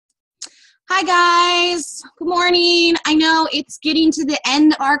Hi guys, good morning. I know it's getting to the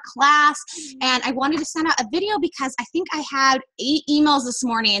end of our class and I wanted to send out a video because I think I had 8 emails this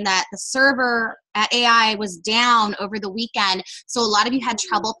morning that the server at AI was down over the weekend. So a lot of you had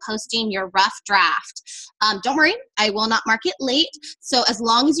trouble posting your rough draft. Don't worry, I will not mark it late. So as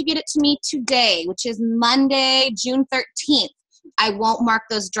long as you get it to me today, which is Monday, June 13th, I won't mark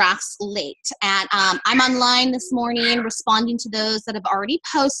those drafts late. And I'm online this morning responding to those that have already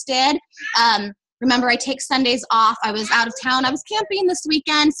posted. Remember, I take Sundays off. I was out of town. I was camping this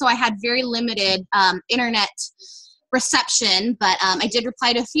weekend, so I had very limited internet reception. But I did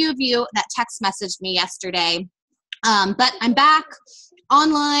reply to a few of you that text messaged me yesterday. But I'm back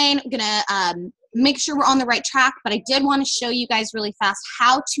online. I'm going to make sure we're on the right track, but I did want to show you guys really fast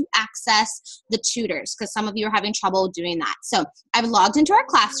how to access the tutors because some of you are having trouble doing that. So I've logged into our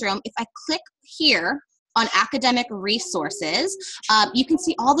classroom. If I click here on academic resources, you can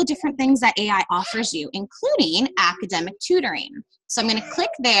see all the different things that AI offers you, including academic tutoring. So I'm going to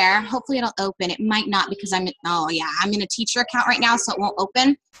click there. Hopefully it'll open. It might not because I'm in a teacher account right now, so it won't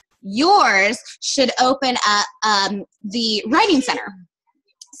open. Yours should open up the Writing Center.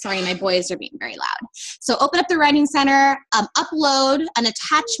 Sorry, my boys are being very loud. So open up the Writing Center, upload an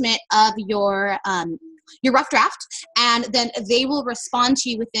attachment of your rough draft, and then they will respond to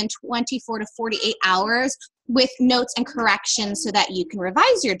you within 24 to 48 hours with notes and corrections so that you can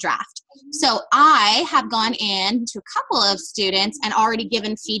revise your draft. So I have gone in to a couple of students and already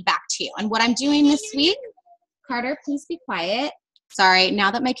given feedback to you. And what I'm doing this week, Carter, please be quiet. Sorry, now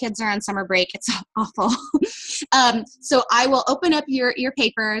that my kids are on summer break, it's awful. So I will open up your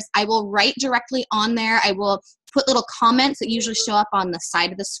papers. I will write directly on there. I will put little comments that usually show up on the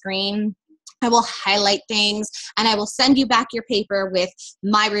side of the screen. I will highlight things, and I will send you back your paper with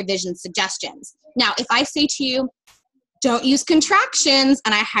my revision suggestions. Now, if I say to you, don't use contractions,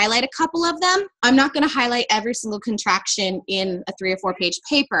 and I highlight a couple of them, I'm not going to highlight every single contraction in a 3 or 4 page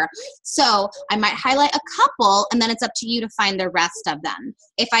paper. So I might highlight a couple, and then it's up to you to find the rest of them.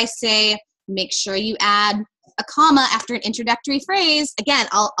 If I say, make sure you add a comma after an introductory phrase, again,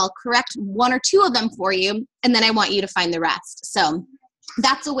 I'll correct 1 or 2 of them for you, and then I want you to find the rest. So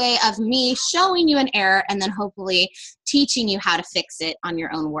that's a way of me showing you an error and then hopefully teaching you how to fix it on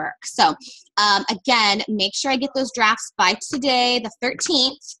your own work. So again, make sure I get those drafts by today, the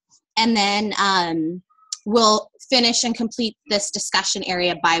 13th, and then we'll finish and complete this discussion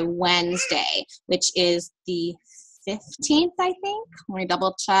area by Wednesday, which is the 15th, I think. Let me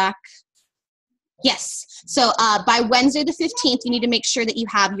double check. Yes, so by Wednesday the 15th, you need to make sure that you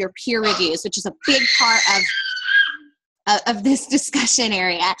have your peer reviews, which is a big part of this discussion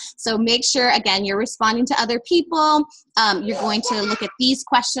area. So make sure, again, you're responding to other people. You're going to look at these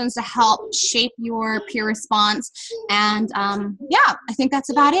questions to help shape your peer response. And yeah, I think that's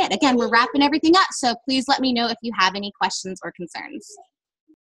about it. Again, we're wrapping everything up. So please let me know if you have any questions or concerns.